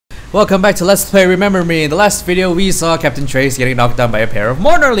Welcome back to Let's Play Remember Me. In the last video, we saw Captain Trace getting knocked down by a pair of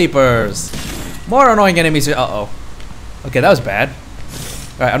Mourner Leapers. More annoying enemies. Uh-oh. Okay, that was bad.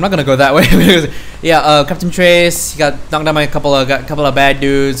 Alright, I'm not gonna go that way. Yeah, Captain Trace, he got knocked down by a couple of bad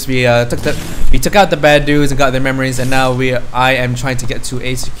dudes. We took out the bad dudes and got their memories, and now I am trying to get to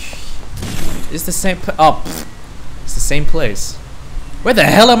a it's the same it's the same place. Where the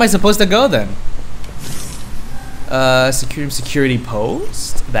hell am I supposed to go then? Security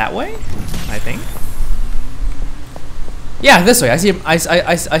post that way, I think. Yeah, this way. I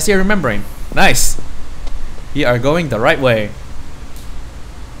see a remembering. Nice. We are going the right way.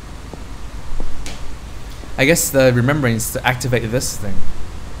 I guess the remembering is to activate this thing.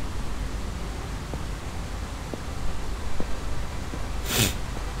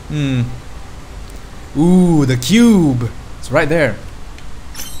 Ooh, the cube. It's right there.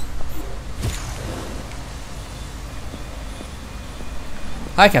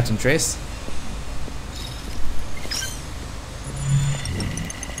 Hi, Captain Trace.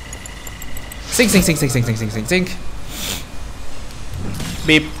 Sink, sink, sink, sink, sink, sink, sink, sink, sink.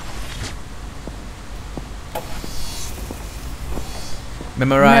 Beep.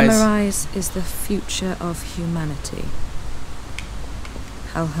 Memorize. Memorize is the future of humanity.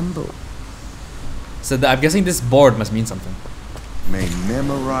 How humble. So I'm guessing this board must mean something. May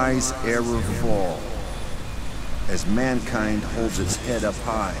memorize ever fall, as mankind holds its head up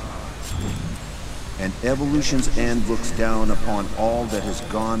high, and evolution's end looks down upon all that has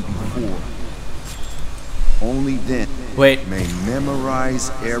gone before. Only then may memorize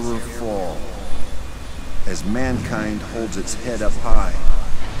ever fall, as mankind holds its head up high,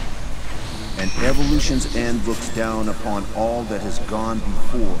 and evolution's end looks down upon all that has gone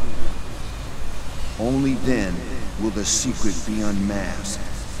before. Only then will the secret be unmasked.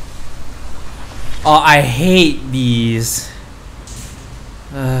 Oh, I hate these.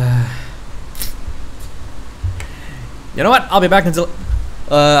 You know what? I'll be back until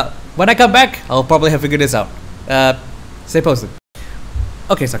when I come back, I'll probably have figured this out. Stay posted.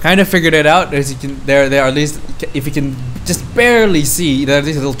 Okay, so I kind of figured it out. As you can, there are at least, if you can just barely see, there are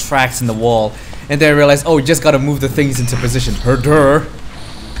these little tracks in the wall, and then I realized, oh, you just gotta move the things into position. Herder.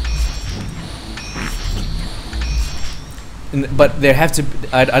 But they have to.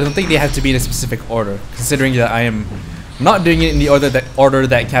 I don't think they have to be in a specific order, considering that I am not doing it in the order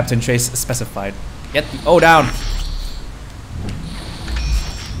that Captain Trace specified. Get the O down.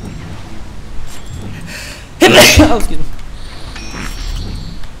 Oh, excuse me.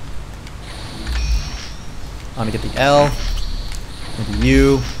 I'm gonna get the L, and the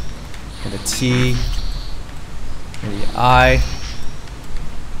U, and the T, and the I,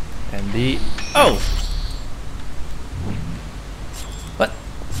 and the O. What?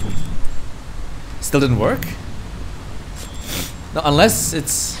 Still didn't work? No, unless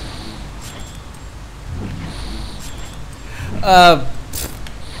it's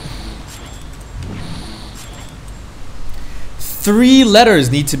 3 letters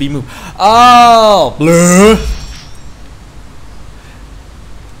need to be moved. Oh, blur.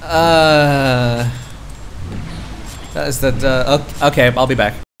 That's that. Okay, I'll be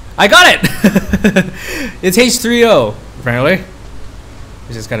back. I got it. It's H3O apparently,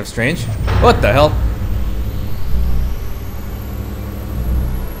 which is kind of strange. What the hell?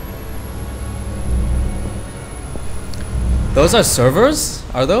 Those are servers?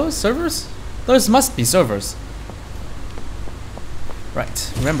 Are those servers? Those must be servers.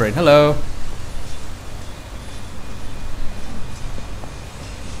 Right, remembering. Hello.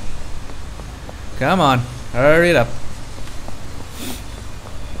 Come on, hurry it up.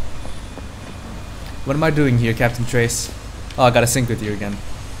 What am I doing here, Captain Trace? Oh, I gotta sync with you again.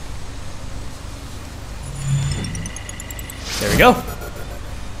 There we go.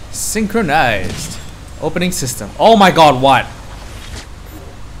 Synchronized. Opening system. Oh my god, what?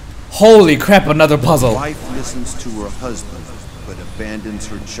 Holy crap, another puzzle. Wife listens to her husband, but abandons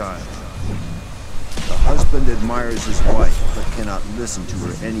her child. The husband admires his wife, but cannot listen to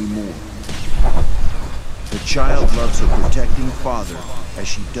her anymore. The child loves her protecting father as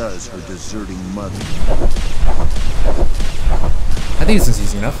she does her deserting mother. I think this is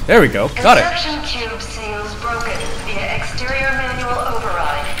easy enough. There we go. Got it. Conception tube seals broken via exterior manual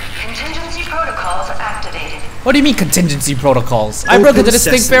override. Contingency protocols activated. What do you mean contingency protocols? I broke into this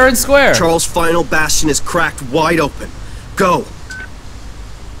thing fair and square. Charles' final bastion is cracked wide open. Go.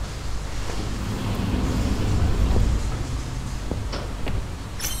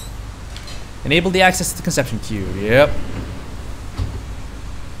 Enable the access to the conception cube. Yep.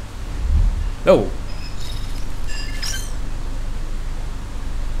 No.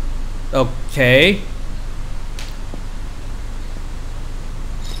 Okay.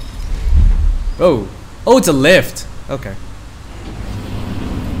 Oh. Oh, it's a lift. Okay.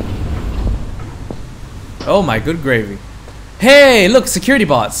 Oh my good gravy. Hey, look, security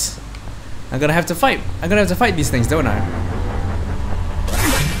bots. I'm gonna have to fight. I'm gonna have to fight these things, don't I?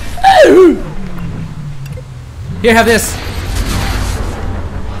 Here, have this.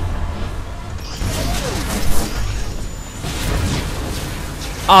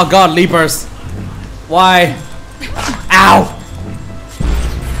 Oh god, leapers. Why? Ow!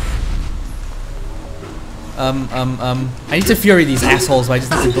 I need to fury these assholes, but I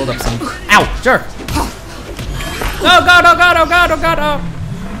just need to build up some. Ow! Jerk! Oh god, oh god, oh god, oh god, oh!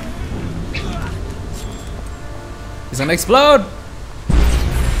 He's gonna explode!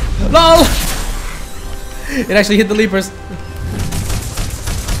 LOL! It actually hit the leapers.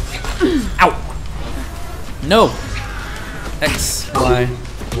 Ow! No! X, Y,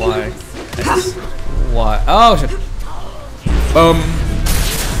 Y, X, Y. Oh shit! Boom!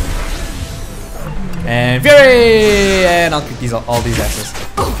 And fury! And I'll kick these all these asses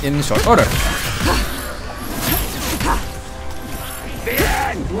in short order.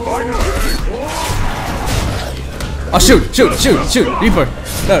 Oh shoot! Shoot! Shoot! Shoot! Reaper!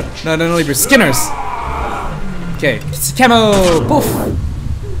 No! No! No! No! Reaper! Skinners! Okay. Camo! Poof!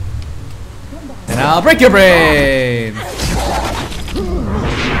 And I'll break your brain!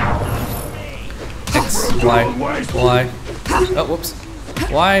 X, Y, Y. Oh, whoops.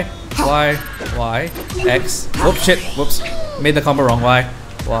 Y, Y, Y, X. Whoops, shit. Whoops. Made the combo wrong. Y,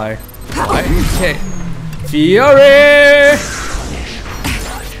 Y, Y. Okay. Fury!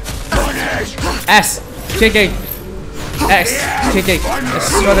 S! Kicking! X! Kicking!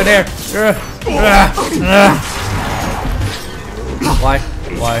 Extraordinaire! Y,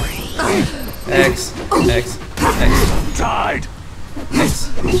 Y. X, X, X. Died.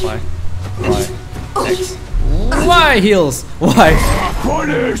 X, Y, Y, X. Y heals! Y,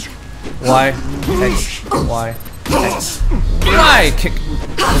 Punish. Y, X, Y, X. Y kick!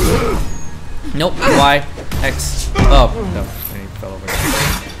 Nope, Y, X. Oh, no. He fell over.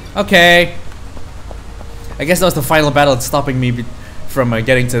 Okay. I guess that was the final battle that's stopping me from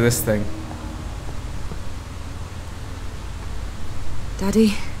getting to this thing.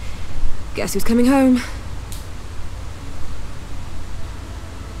 Daddy, guess who's coming home?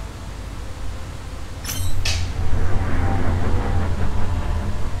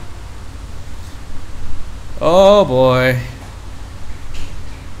 Oh boy.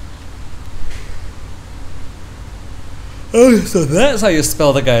 Oh, so that's how you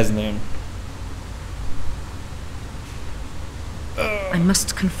spell the guy's name. I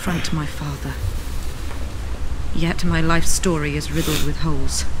must confront my father. Yet my life story is riddled with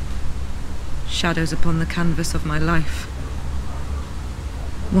holes. Shadows upon the canvas of my life.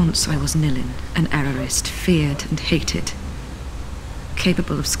 Once I was Nilin, an errorist, feared and hated.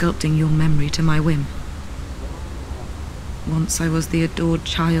 Capable of sculpting your memory to my whim. Once I was the adored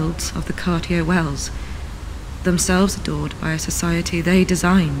child of the Cartier Wells, themselves adored by a society they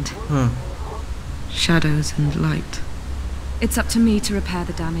designed. Shadows and light. It's up to me to repair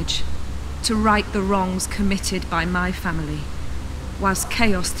the damage, to right the wrongs committed by my family, whilst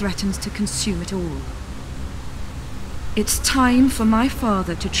chaos threatens to consume it all. It's time for my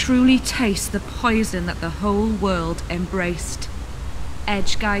father to truly taste the poison that the whole world embraced.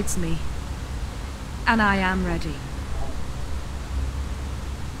 Edge guides me, and I am ready.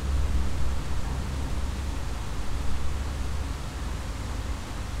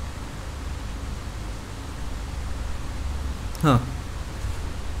 Huh.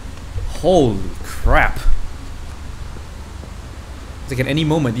 Holy crap. It's like at any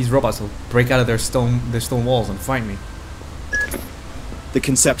moment these robots will break out of their stone walls and find me. The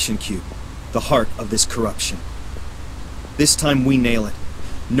conception cube, the heart of this corruption. This time we nail it.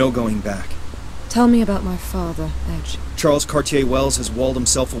 No going back. Tell me about my father, Edge. Charles Cartier Wells has walled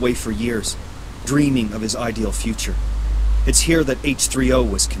himself away for years, dreaming of his ideal future. It's here that H3O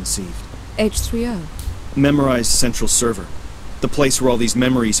was conceived. H3O? Memorized central server. The place where all these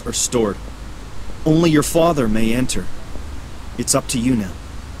memories are stored. Only your father may enter. It's up to you now.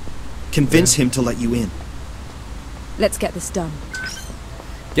 Convince him to let you in. Let's get this done.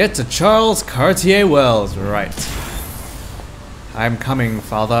 Get to Charles Cartier Wells, right. I'm coming,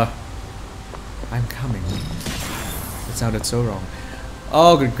 father. I'm coming. That sounded so wrong.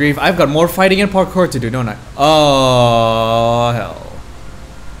 Oh, good grief. I've got more fighting and parkour to do, don't I? Oh, hell.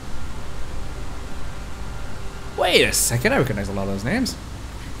 Wait a second, I recognize a lot of those names.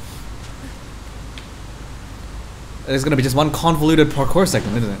 There's gonna be just one convoluted parkour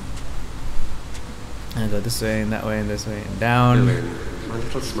segment, isn't it? And go this way and that way and this way and down. Dylan, my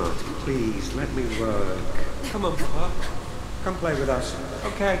little smarty, please let me work. Come on, Papa. Come play with us.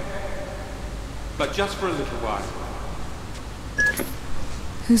 Okay. but just for a little while.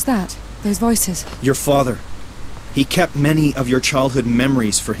 Who's that? Those voices. Your father. He kept many of your childhood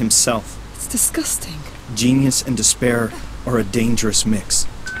memories for himself. It's disgusting. Genius and despair are a dangerous mix.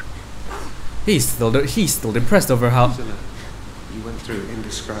 He's still impressed over how. You went through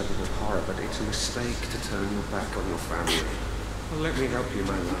indescribable horror, but it's a mistake to turn your back on your family. Well, let me help you,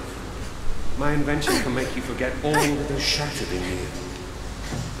 my love. My invention can make you forget all that is shattered in you.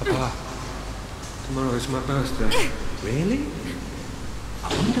 Papa, tomorrow is my birthday. Really? I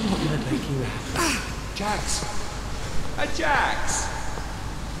wonder what might make you happy. Jax! Jax!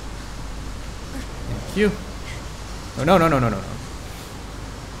 Thank you. Oh, no.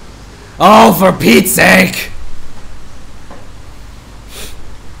 Oh, for Pete's sake!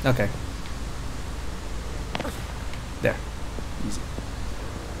 Okay. There. Easy.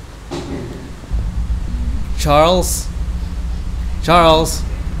 Charles? Charles?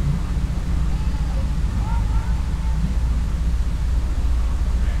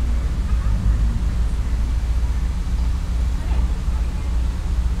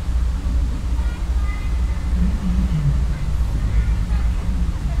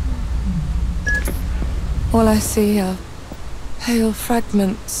 All I see are pale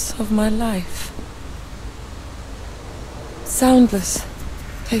fragments of my life. Soundless,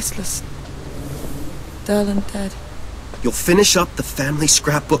 tasteless, dull and dead. You'll finish up the family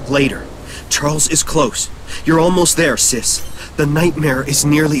scrapbook later. Charles is close. You're almost there, sis. The nightmare is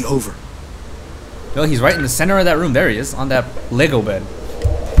nearly over. Well, he's right in the center of that room. There he is, on that Lego bed.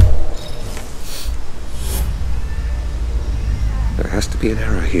 There has to be an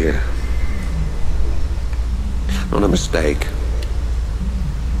error here. Not a mistake.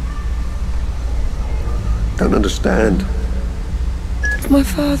 Don't understand. My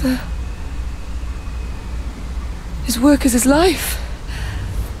father. His work is his life.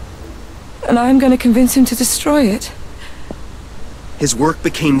 And I'm going to convince him to destroy it. His work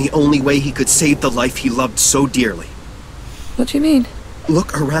became the only way he could save the life he loved so dearly. What do you mean?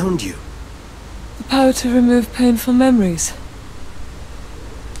 Look around you. The power to remove painful memories.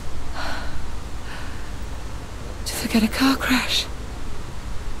 To forget a car crash.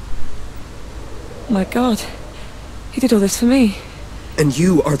 My God. He did all this for me. And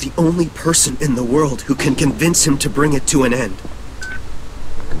you are the only person in the world who can convince him to bring it to an end. I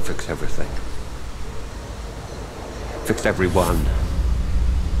can fix everything. Fix everyone.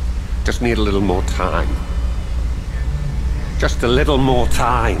 Just need a little more time. Just a little more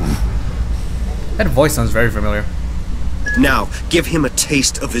time. That voice sounds very familiar. Now, give him a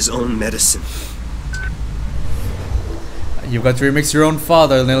taste of his own medicine. You've got to remix your own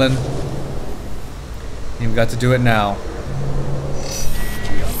father, Nilan. You've got to do it now.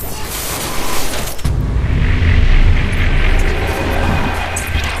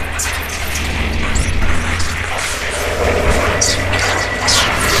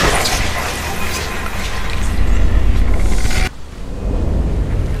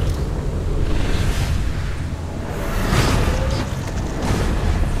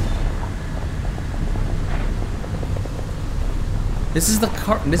 This is the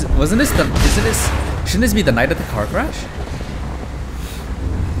car. Wasn't this the? Isn't this? Shouldn't this be the night of the car crash?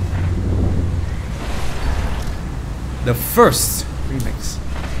 The first remix.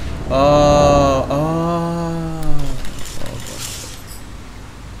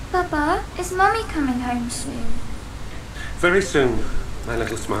 Papa, is Mummy coming home soon? Very soon, my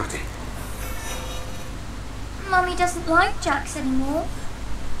little smarty. Mummy doesn't like Jax anymore.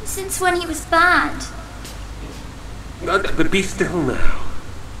 Since when he was bad. But be still now.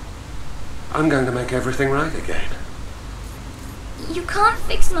 I'm going to make everything right again. You can't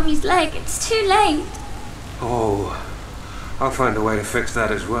fix Mummy's leg. It's too late. Oh, I'll find a way to fix that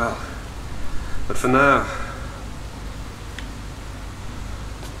as well. But for now,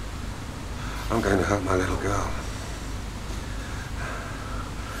 I'm going to help my little girl.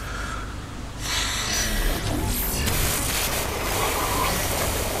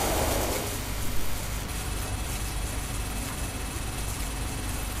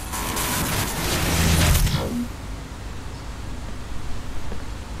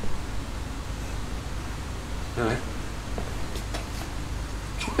 Really?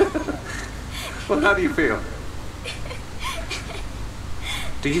 Well, how do you feel?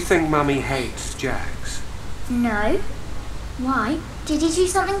 Do you think Mummy hates Jax? No. Why? Did he do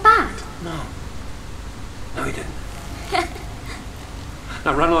something bad? No. No, he didn't.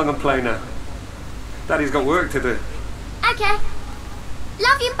 Now run along and play now. Daddy's got work to do. Okay.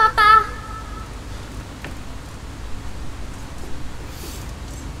 Love you, Papa.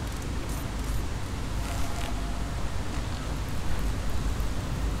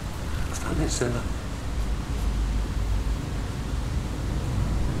 What's that? done it, Zilla.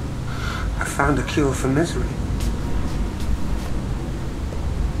 I found a cure for misery.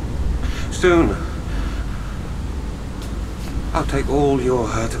 Soon, I'll take all your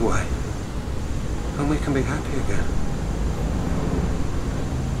hurt away, and we can be happy again.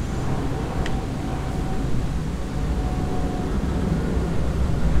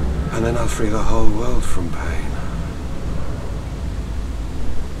 And then I'll free the whole world from pain.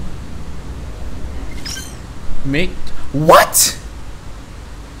 Make what?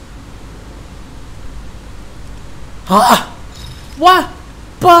 Huh? What?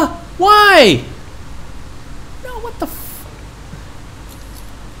 But why? No, what the f—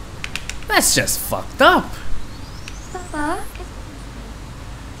 That's just fucked up. Papa?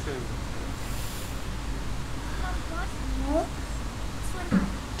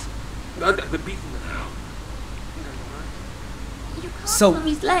 The beaten now. You can't So, on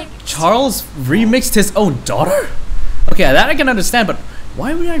his leg. Charles remixed his own daughter? Okay, that I can understand, but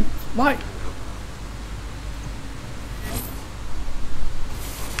why would I— why?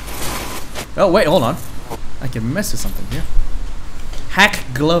 Oh, wait, hold on. I can mess with something here. Hack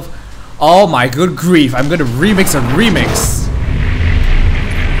glove. Oh my good grief, I'm gonna remix a remix.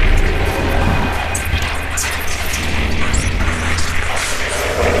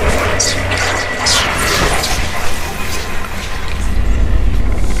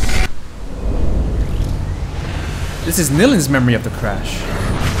 This is Nilin's memory of the crash.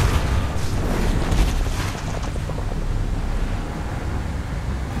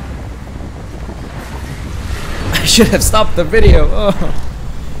 I should have stopped the video. Oh.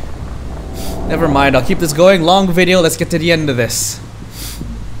 Never mind, I'll keep this going. Long video, let's get to the end of this.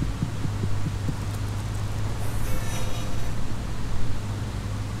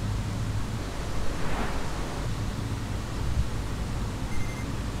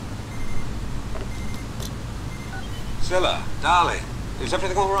 Zilla, darling, is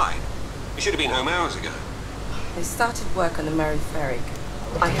everything all right? You should have been home hours ago. They started work on the Mary Ferry.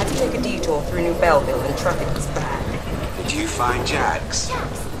 I had to take a detour through New Belleville and traffic was bad. Did you find Jax?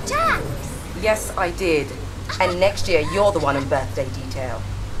 Jax! Yes, I did. And next year, you're the one in birthday detail.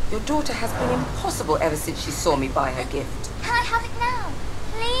 Your daughter has been impossible ever since she saw me buy her gift. Can I have it now?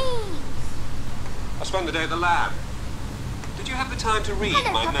 Please! I spent the day at the lab. Did you have the time to read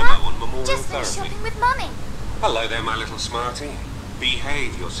Hello, my Papa. memo on memorial Just finished therapy? shopping with Mummy. Hello there, my little smarty.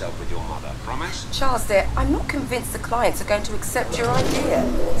 Behave yourself with your mother, promise? Charles, dear, I'm not convinced the clients are going to accept your idea.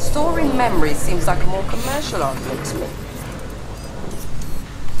 Storing memories seems like a more commercial argument to me.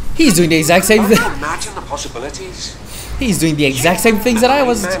 He's doing the exact same thing. Imagine the possibilities. He's doing the exact same things that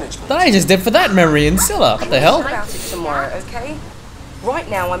I just did for that memory in Scylla. What the hell? About it tomorrow, okay? Right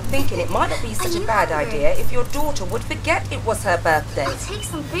now, I'm thinking it might not be such a bad idea if your daughter would forget it was her birthday. I'll take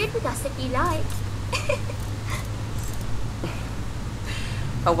some food with us if you like.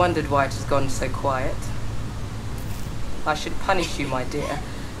 I wondered why it has gone so quiet. I should punish you, my dear,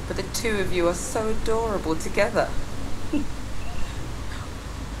 but the two of you are so adorable together.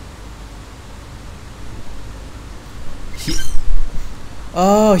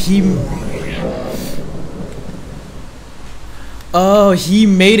 He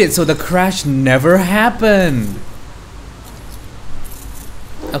made it so the crash never happened.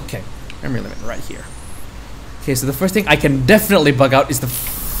 Okay, memory limit right here. Okay, so the first thing I can definitely bug out is the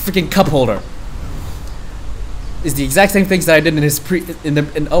freaking cup holder. Is the exact same things that I did in his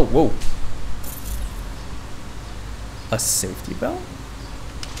oh, whoa. A safety belt?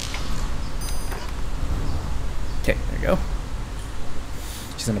 Okay, there we go.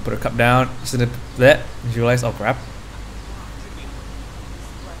 She's gonna put her cup down. She's gonna visualize. Oh crap!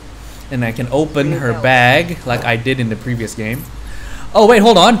 And I can open her bag like I did in the previous game. Oh wait,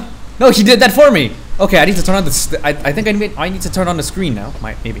 hold on. No, he did that for me. Okay, I need to turn on the. I think I need to turn on the screen now.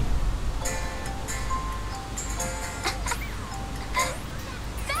 Maybe.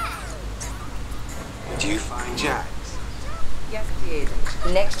 Did you find Jax? Yes, I did.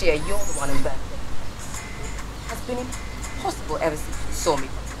 Next year, you're the one in birthday. Has been impossible ever since you saw me.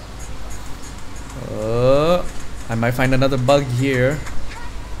 I might find another bug here.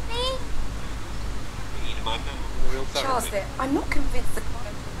 Charles, there, I'm not convinced the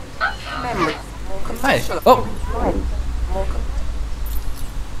memory more commercial. Hi. Oh. More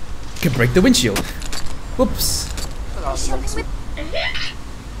Can break the windshield. Whoops.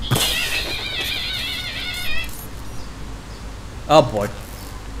 Oh boy.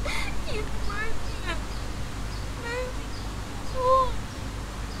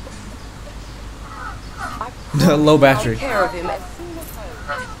 Low battery. Care of him.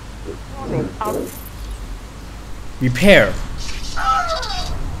 Repair.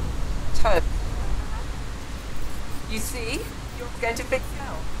 You see? You're going to fix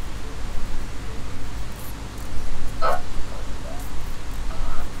now.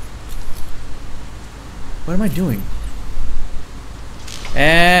 What am I doing?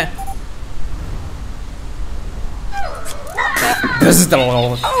 Eh. This is the.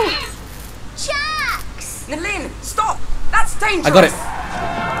 Oh! Jax! Nalin, stop! That's dangerous! I got it.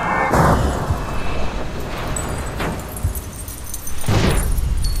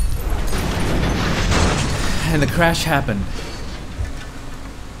 And the crash happened.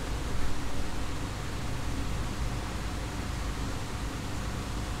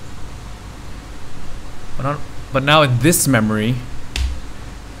 But now in this memory,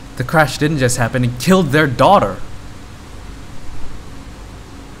 the crash didn't just happen, it killed their daughter.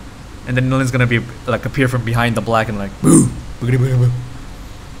 And then Nilin's gonna be like appear from behind the black and like boo, boogity boo boo.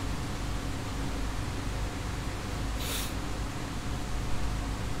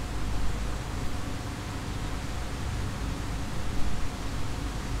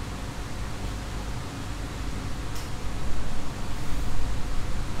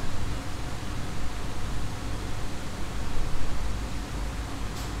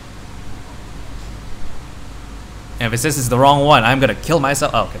 And if it says it's the wrong one, I'm gonna kill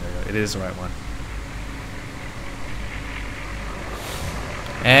myself. Oh, okay, there we go. It is the right one.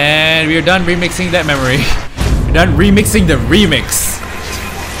 And we are done remixing that memory. We're done remixing the remix.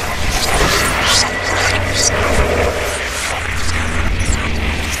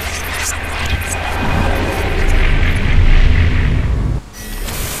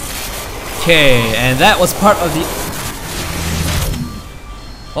 Okay, and that was part of the.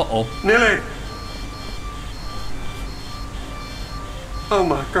 Uh-oh. Nilly! Oh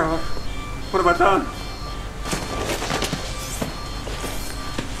my god. What have I done?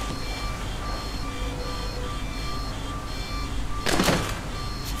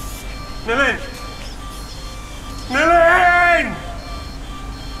 Nilin! Nilin!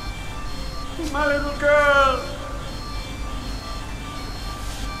 My little girl!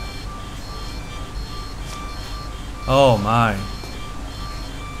 Oh my.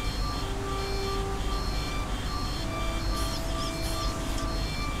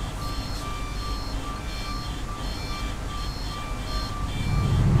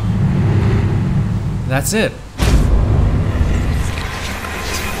 That's it.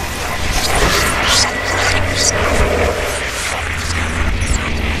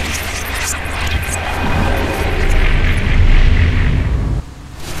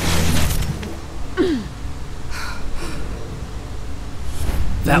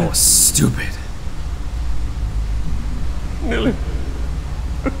 That was stupid. Nilly.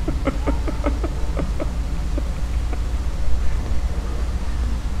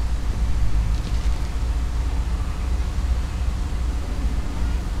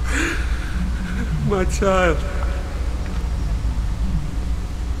 My child.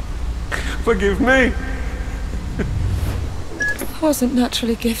 Forgive me. I wasn't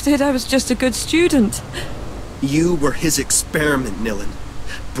naturally gifted. I was just a good student. You were his experiment, Nilin.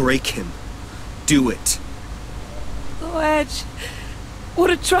 Break him. Do it. Oh, Edge. What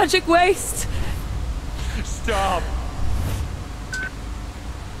a tragic waste. Stop.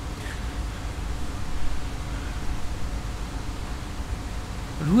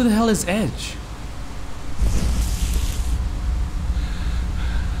 But who the hell is Edge?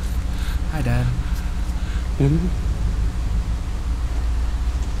 Hi, Dad.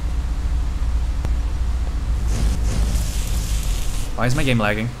 Why is my game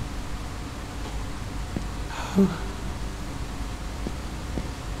lagging?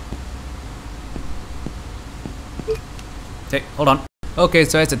 Okay, hold on. Okay,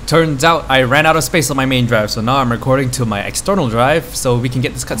 so as it turns out, I ran out of space on my main drive, so now I'm recording to my external drive so we can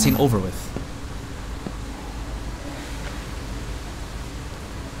get this cutscene over with.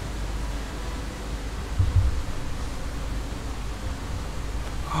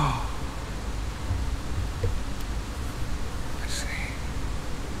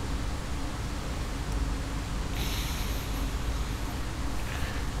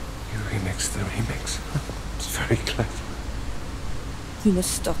 The remix. It's very clever. You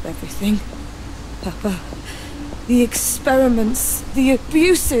must stop everything, Papa. The experiments, the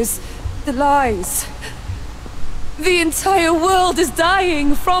abuses, the lies. The entire world is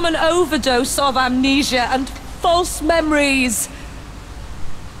dying from an overdose of amnesia and false memories.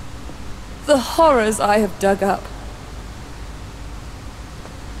 The horrors I have dug up.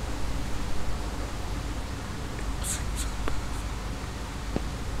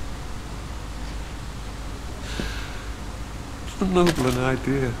 A noble an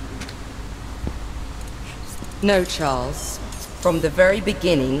idea. No, Charles. From the very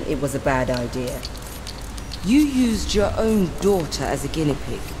beginning, it was a bad idea. You used your own daughter as a guinea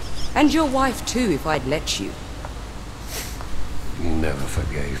pig. And your wife too, if I'd let you. You never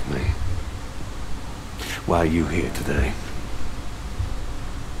forgave me. Why are you here today?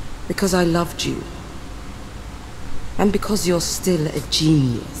 Because I loved you. And because you're still a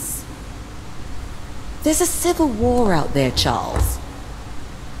genius. There's a civil war out there, Charles.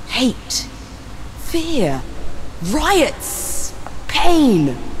 Hate. Fear. Riots.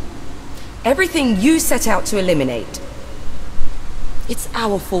 Pain. Everything you set out to eliminate. It's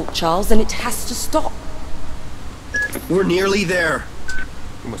our fault, Charles, and it has to stop. We're nearly there.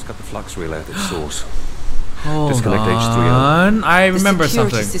 You must cut the flux relay at its source. Hold Disconnect on. I remember the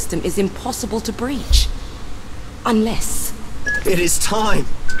security something. system is impossible to breach. Unless... It is time.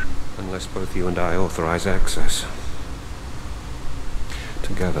 Unless both you and I authorize access.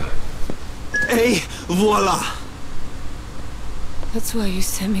 Together. Et voila! That's why you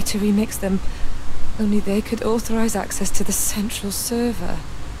sent me to remix them. Only they could authorize access to the central server.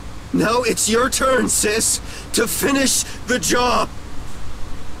 Now it's your turn, sis, to finish the job.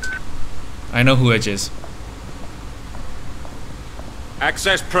 I know who Edge is.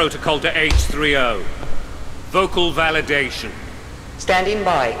 Access protocol to H30. Vocal validation. Standing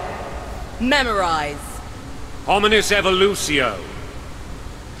by. Memorize. Hominis evolutio.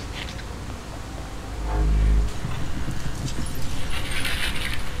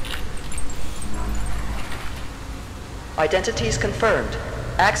 Identities confirmed.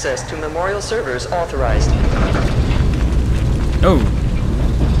 Access to memorial servers authorized. Oh.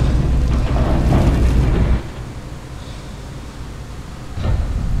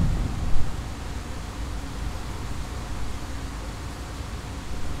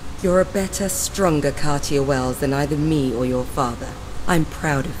 You're a better, stronger Cartier Wells than either me or your father. I'm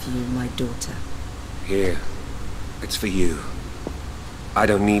proud of you, my daughter. Here. It's for you. I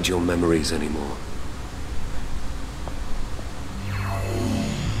don't need your memories anymore.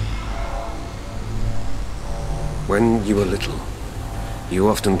 When you were little, you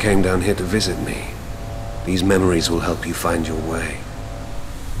often came down here to visit me. These memories will help you find your way.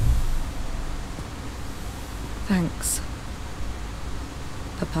 Thanks,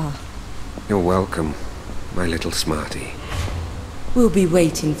 Papa. You're welcome, my little smarty. We'll be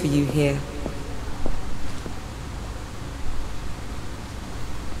waiting for you here.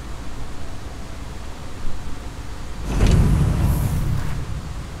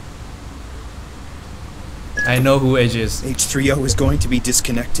 I know who Edge is. H30 is going to be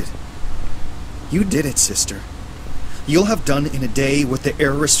disconnected. You did it, sister. You'll have done in a day what the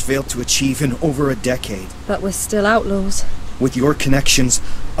heiress failed to achieve in over a decade. But we're still outlaws. With your connections,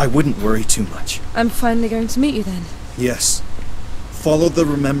 I wouldn't worry too much. I'm finally going to meet you then. Yes. Follow the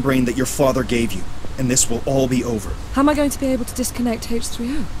remembering that your father gave you, and this will all be over. How am I going to be able to disconnect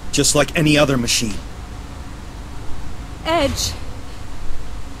H30? Just like any other machine. Edge!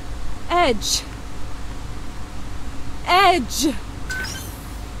 Edge! Edge!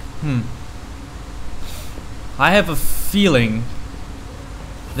 I have a feeling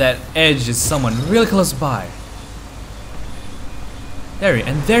that Edge is someone really close by.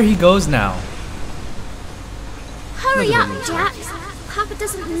 There he goes now. Hurry up, Jax. Papa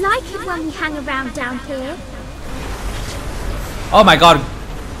doesn't like it when we hang around down here. Oh my god.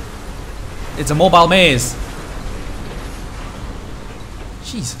 It's a mobile maze.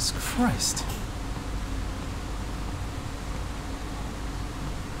 Jesus Christ.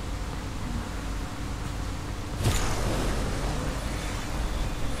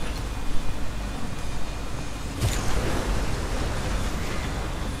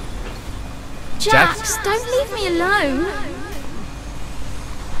 Jax, don't leave me alone.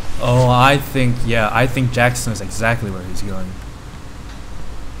 Oh, I think Jax knows exactly where he's going.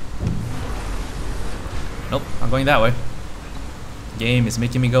 Nope, I'm going that way. Game is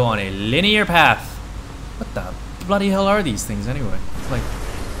making me go on a linear path. What the bloody hell are these things anyway? It's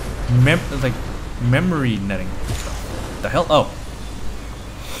like memory netting. What the hell? Oh.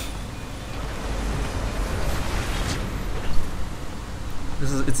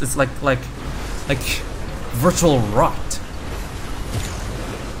 This is it's like virtual rot.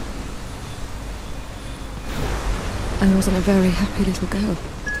 I wasn't a very happy little girl.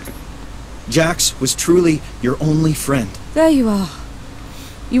 Jax was truly your only friend. There you are.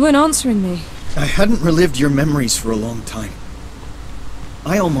 You weren't answering me. I hadn't relived your memories for a long time.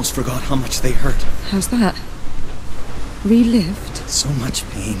 I almost forgot how much they hurt. How's that? Relived? So much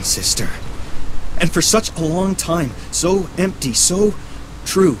pain, sister. And for such a long time, so empty, so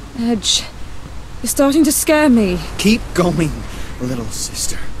true. Edge, you're starting to scare me. Keep going, little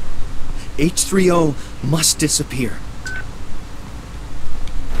sister. H30 must disappear.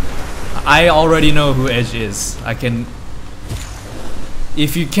 I already know who Edge is. I can...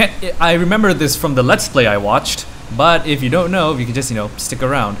 If you can't... I remember this from the Let's Play I watched. But if you don't know, you can just, you know, stick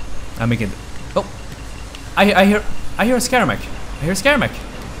around. I'm making... Oh! I hear a Scaramec. I hear a Scaramec.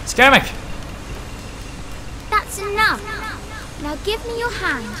 Scaramec! That's enough. Now give me your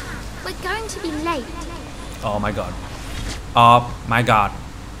hand. We're going to be late. Oh my god. Oh my god.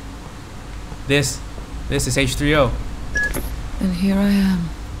 This is H3O. And here I am.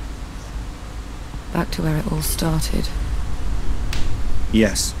 Back to where it all started.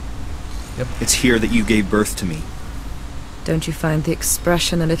 Yes. Yep. It's here that you gave birth to me. Don't you find the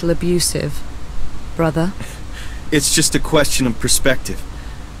expression a little abusive, brother? It's just a question of perspective.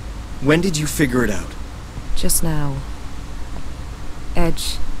 When did you figure it out? Just now.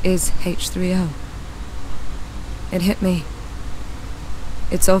 Edge is H3O. It hit me.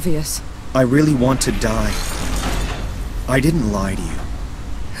 It's obvious. I really want to die. I didn't lie to you.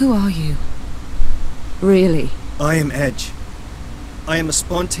 Who are you? Really? I am Edge. I am a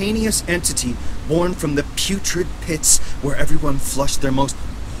spontaneous entity born from the putrid pits where everyone flushed their most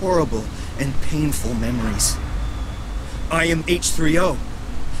horrible and painful memories. I am H3O.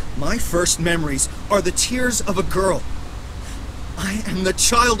 My first memories are the tears of a girl. I am the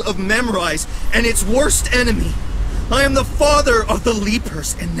child of Memorize and its worst enemy. I am the father of the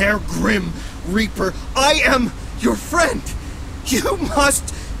Leapers and their grim reaper. I am your friend. You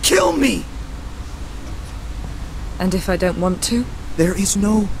must kill me. And if I don't want to? There is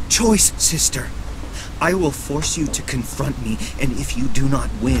no choice, sister. I will force you to confront me, and if you do not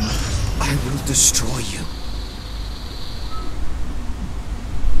win, I will destroy you.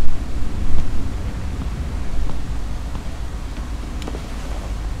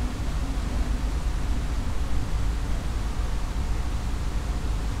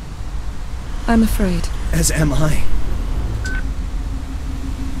 I'm afraid. As am I.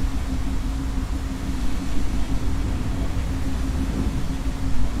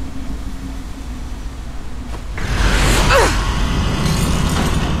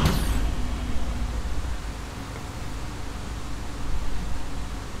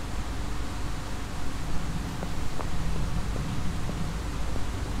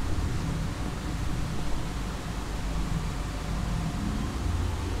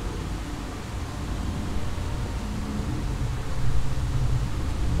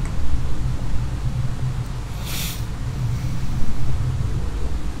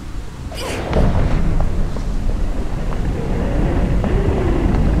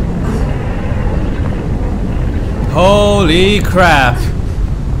 Holy crap.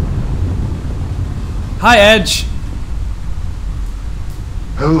 Hi, Edge.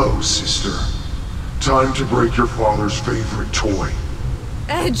 Hello, sister. Time to break your father's favorite toy.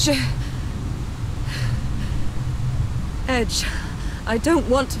 Edge! Edge, I don't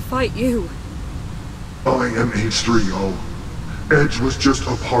want to fight you. I am H3O. Edge was just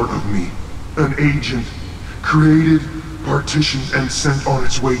a part of me. An agent. Created, partitioned, and sent on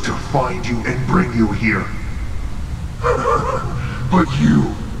its way to find you and bring you here. But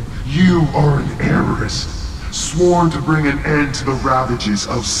you are an heiress, sworn to bring an end to the ravages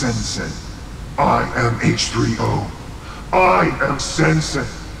of Sensen. I am H3O. I am Sensen.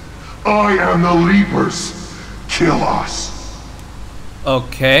 I am the Leapers. Kill us.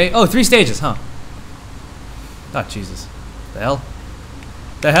 Okay. Oh, 3 stages, huh? Oh, Jesus. The hell?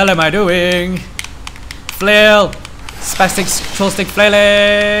 The hell am I doing? Flail! Spastic control stick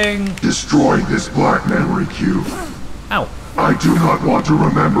flailing! Destroy this black memory cube. Ow. I do not want to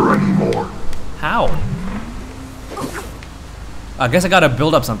remember anymore. How? I guess I gotta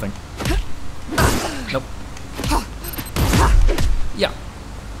build up something. Nope. Yeah.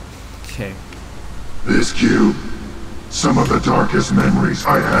 Okay. This cube, some of the darkest memories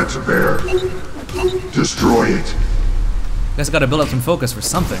I had to bear. Destroy it. Guess I gotta build up some focus for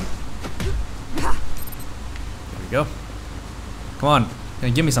something. There we go. Come on.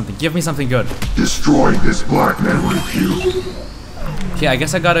 Give me something. Give me something good. Destroy this black memory cube. Okay, I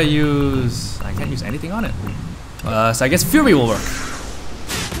guess I gotta use... I can't use anything on it. So I guess Fury will work.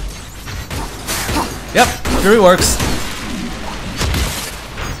 Yep, Fury works.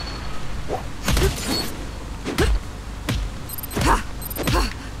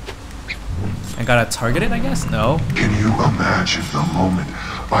 I gotta target it, I guess? No. Can you imagine the moment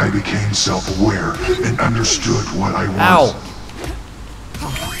I became self-aware and understood what I was? Ow!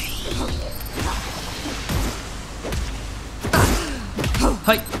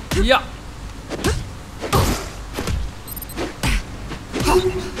 Hi! Yeah!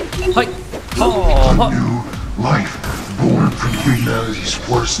 Hi! Oh! A new life born from humanity's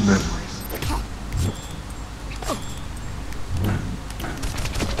worst memories.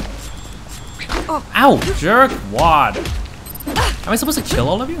 Ow! Jerk wad. Am I supposed to kill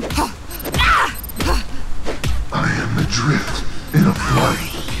all of you? I am adrift in a flood,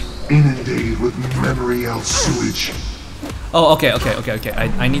 inundated with memory out sewage. Oh, okay.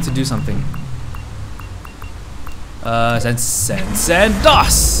 I need to do something. Send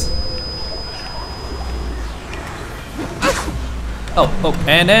DOS! Oh,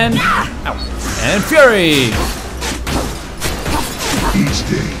 and then... Ow. And Fury! Each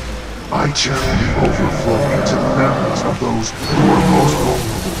day, I channel the overflow into the memories of those who are most vulnerable.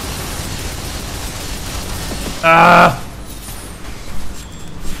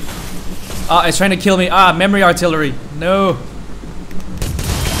 It's trying to kill me. Memory artillery. No.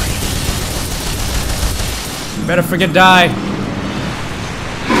 Better friggin' die.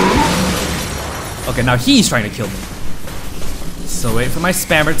 Okay, now he's trying to kill me. So wait for my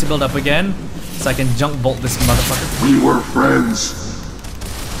spammer to build up again, so I can junk bolt this motherfucker. We were friends.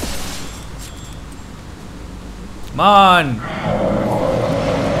 Come on.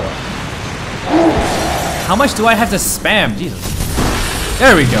 How much do I have to spam? Jesus.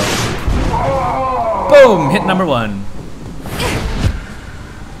 There we go. Boom! Hit number 1.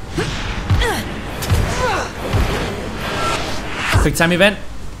 Quick time event.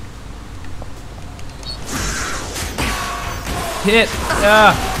 Hit.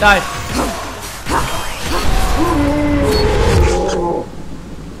 Die.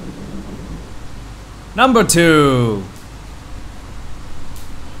 Number 2.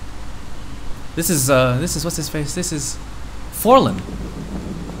 This is what's his face? This is Forlin.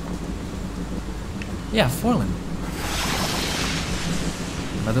 Yeah, Forlin.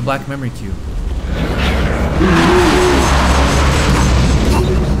 Another black memory cube.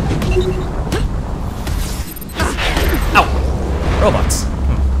 Ow! Robots.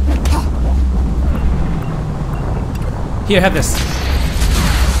 Here, have this.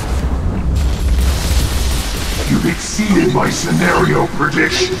 You've exceeded my scenario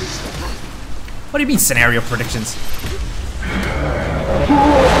predictions. What do you mean scenario predictions?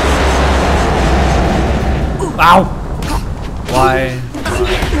 Ow! Why?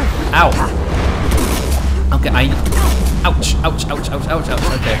 Ow! Okay, ouch!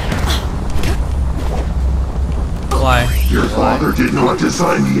 Okay. Why? Your father did not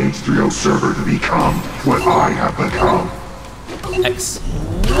design the H3O server to become what I have become. X.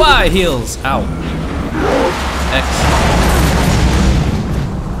 Y heals. Ow. X.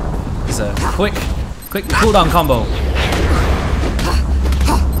 It's a quick cooldown combo.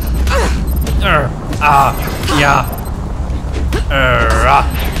 Yeah.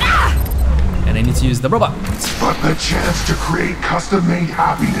 And I need to use the robot. But the chance to create custom-made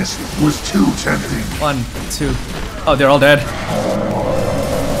happiness was too tempting. 1, 2. Oh, they're all dead.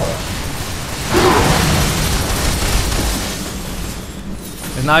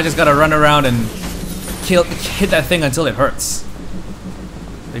 And now I just gotta run around and hit that thing until it hurts.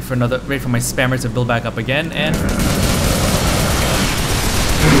 Wait for my spammer to build back up again and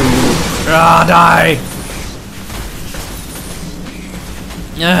die!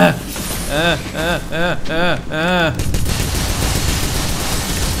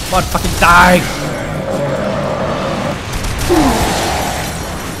 Come on, fucking die!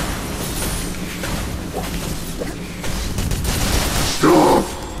 Stop!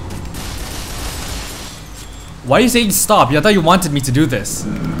 Why are you saying stop? I thought you wanted me to do this.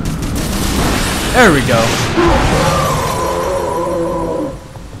 There we go.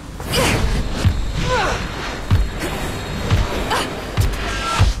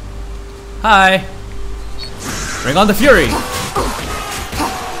 Hi. Bring on the fury.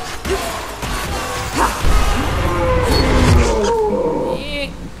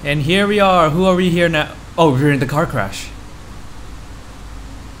 And here we are. Who are we here now? Oh, we're in the car crash.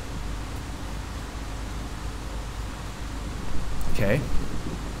 Okay.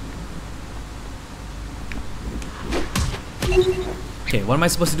 Okay, what am I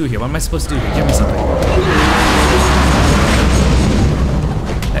supposed to do here? What am I supposed to do here? Give me something.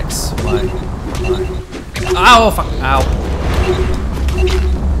 X, Y, Y. Ow, fuck. Ow.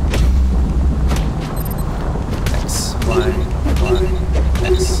 X, Y, Y,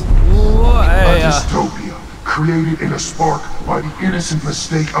 X. A dystopia created in a spark by the innocent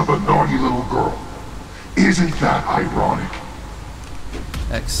mistake of a naughty little girl. Isn't that ironic?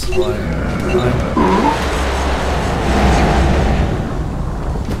 X, Y, Y.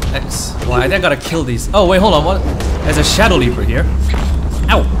 X, Y. I think I gotta kill these. Oh, wait, hold on. What? There's a Shadow Leaper here.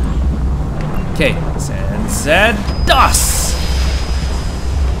 Ow. Okay. Send DOS.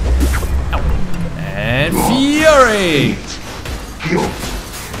 Ow. And Fury. Guilt.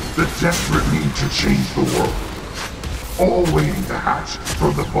 The desperate need to change the world. all waiting to hatch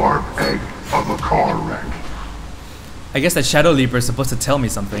from the barbed egg of a car wreck. I guess that Shadow Leaper is supposed to tell me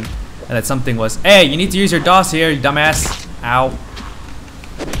something. And that something was, hey, you need to use your DOS here, you dumbass. Ow.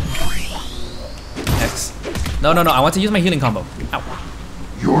 X. No, I want to use my healing combo. Ow.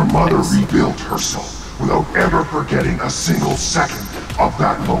 Your mother rebuilt herself without ever forgetting a single second of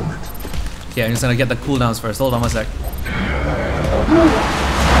that moment. Okay, I'm just gonna get the cooldowns first. Hold on one sec.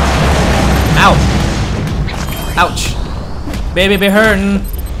 Ow! Ouch! Baby be hurting!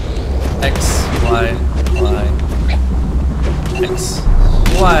 X, Y, Y. X,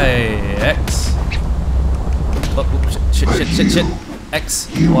 Y, X. Oh, shit. X,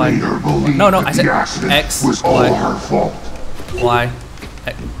 Y. No, I said X, was all her fault. Y.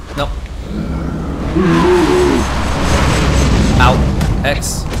 X, no. Out.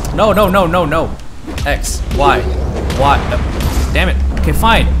 X. No. X, Y, Y. Damn it. Okay,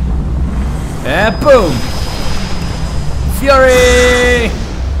 fine. And boom. Fury.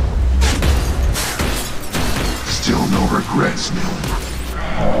 Still no regrets, Millen.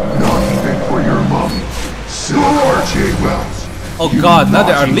 Not even for your mommy, Silver Wells. Oh god, now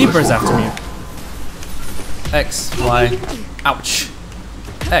there are leapers after me. X, Y. Ouch.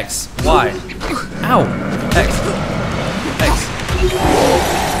 X, Y. Ow. X.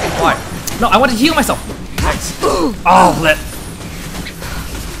 Y. No, I want to heal myself. X. Oh, let.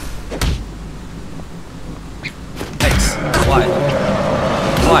 X, Y.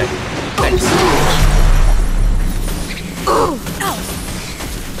 Y. X.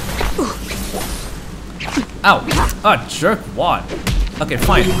 Ow. Oh, jerk wad. Okay,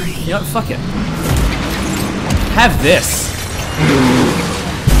 fine. You know what? Fuck it. Have this.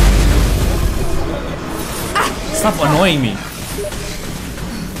 Stop annoying me.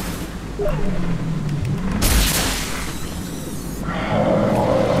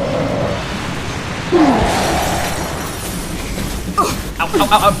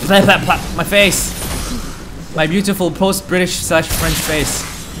 Ow. My face. My beautiful post-British/French face.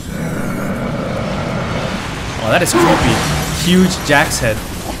 Oh, that is creepy. Huge Jack's head.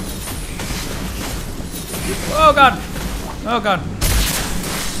 Oh god.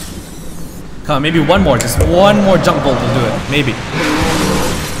 Come on, maybe one more. Just one more jump bolt will do it. Maybe.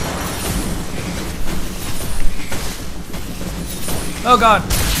 Oh god.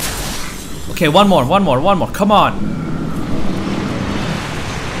 Okay, one more. Come on.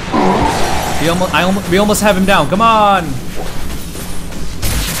 We almost have him down. Come on.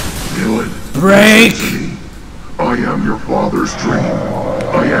 Break. I am your father's dream.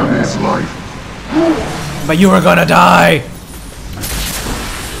 I am his life. But you are gonna die.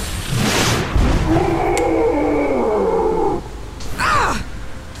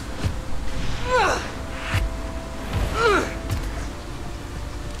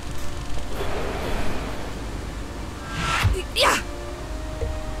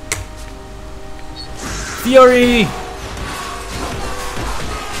 Fury!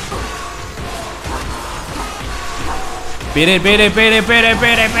 Beat it. Die.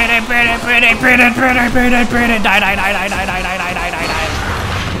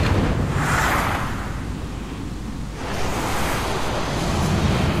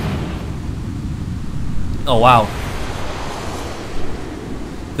 Oh wow.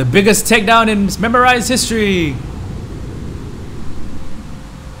 The biggest takedown in memorized history.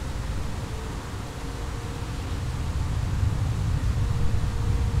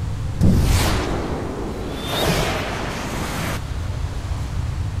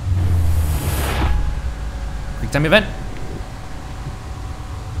 Time event.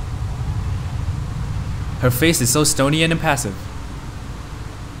 Her face is so stony and impassive.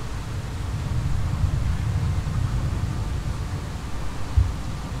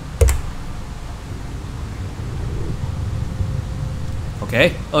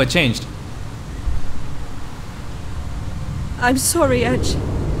 Okay. Oh, it changed. I'm sorry, Edge.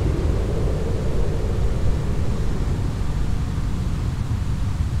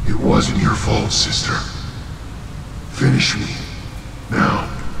 It wasn't your fault, sister. Finish me. Now.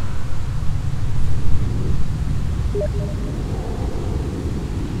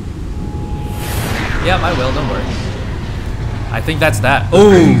 Yeah, I will, don't worry. I think that's that. The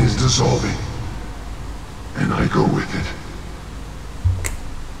pain is dissolving. And I go with it.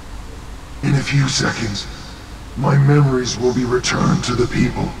 In a few seconds, my memories will be returned to the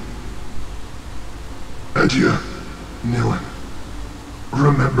people. Adieu, Nilin.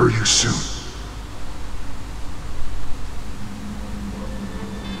 Remember you soon.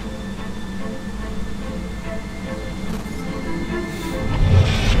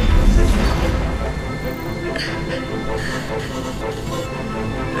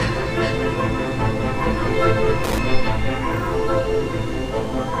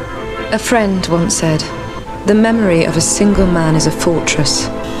 A friend once said, "The memory of a single man is a fortress,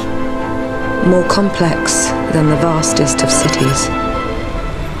 more complex than the vastest of cities."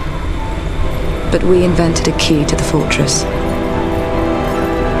 But we invented a key to the fortress.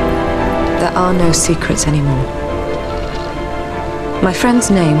 There are no secrets anymore. My friend's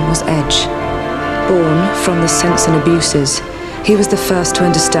name was Edge. Born from the sense and abuses, he was the first to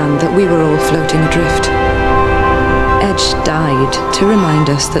understand that we were all floating adrift. Edge died to remind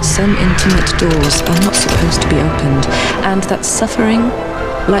us that some intimate doors are not supposed to be opened, and that suffering,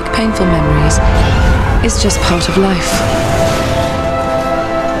 like painful memories, is just part of life.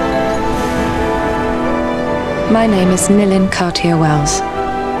 My name is Nilin Cartier-Wells.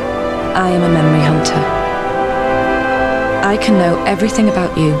 I am a memory hunter. I can know everything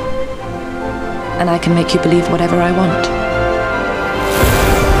about you, and I can make you believe whatever I want.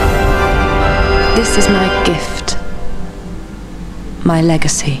 This is my gift, my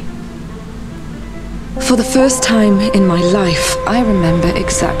legacy. For the first time in my life, I remember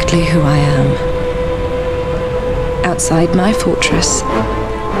exactly who I am. Outside my fortress,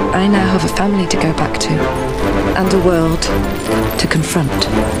 I now have a family to go back to, and a world to confront.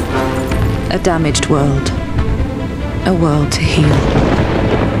 A damaged world. A world to heal.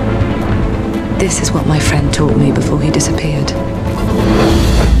 This is what my friend taught me before he disappeared.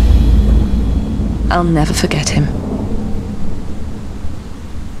 I'll never forget him.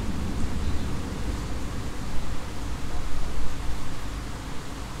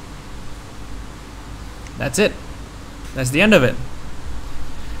 That's it. That's the end of it.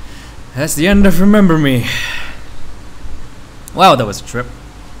 That's the end of Remember Me. Wow, that was a trip.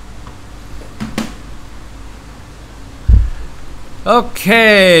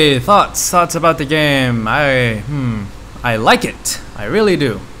 Okay, thoughts about the game. I like it. I really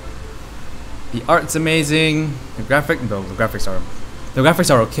do. The art's amazing. The graphics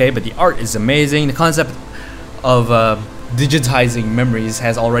are okay, but the art is amazing. The concept of digitizing memories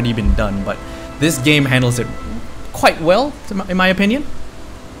has already been done, but this game handles it quite well, in my opinion.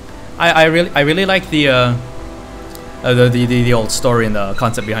 I really like the old story and the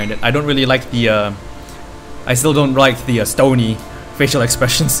concept behind it. I don't really like the I still don't like the stony facial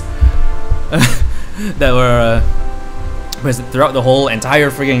expressions that were present throughout the whole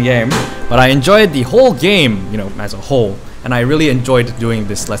entire freaking game. But I enjoyed the whole game, you know, as a whole, and I really enjoyed doing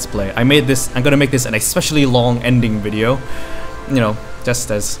this Let's Play. I'm gonna make this an especially long ending video, you know,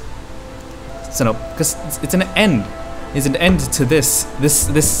 just as, you know, because it's an end. It's an end to this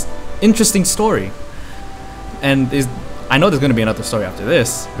interesting story, and I know there's gonna be another story after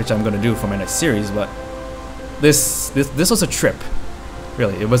this, which I'm gonna do for my next series. But this was a trip.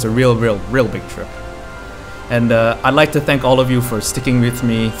 Really, it was a real big trip. And I'd like to thank all of you for sticking with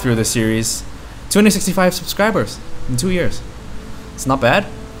me through the series. 265 subscribers in 2 years. It's not bad.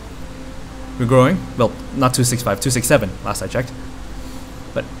 We're growing. Well, not 265, 267 last I checked.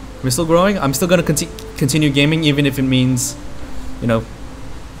 But we're still growing. I'm still gonna continue gaming, even if it means, you know,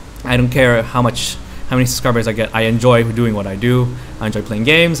 I don't care how many subscribers I get. I enjoy doing what I do. I enjoy playing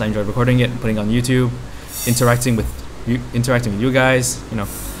games. I enjoy recording it and putting it on YouTube, interacting with you guys. You know,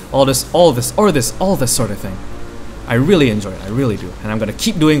 all this sort of thing. I really enjoy it. I really do, and I'm gonna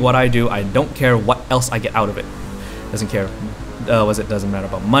keep doing what I do. I don't care what else I get out of it. Doesn't matter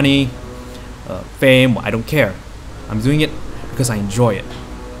about money, fame. I don't care. I'm doing it because I enjoy it.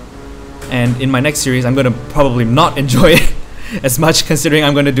 And in my next series, I'm gonna probably not enjoy it as much, considering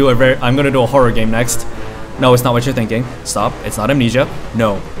I'm gonna do a horror game next. No, it's not what you're thinking. Stop. It's not Amnesia.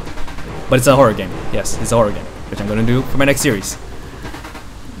 No, but it's a horror game. Yes, it's a horror game, which I'm gonna do for my next series.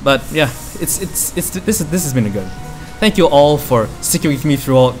 But yeah, this has been good. Thank you all for sticking with me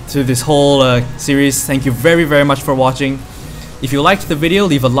through this whole series. Thank you very much for watching. If you liked the video,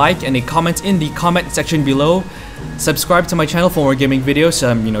 leave a like and a comment in the comment section below. Subscribe to my channel for more gaming videos.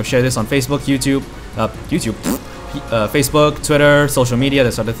 You know, share this on Facebook, Facebook, Twitter, social media,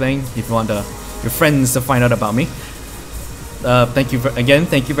 that sort of thing. If you want your friends to find out about me. Thank you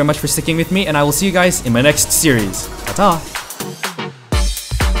very much for sticking with me, and I will see you guys in my next series. Ta-ta!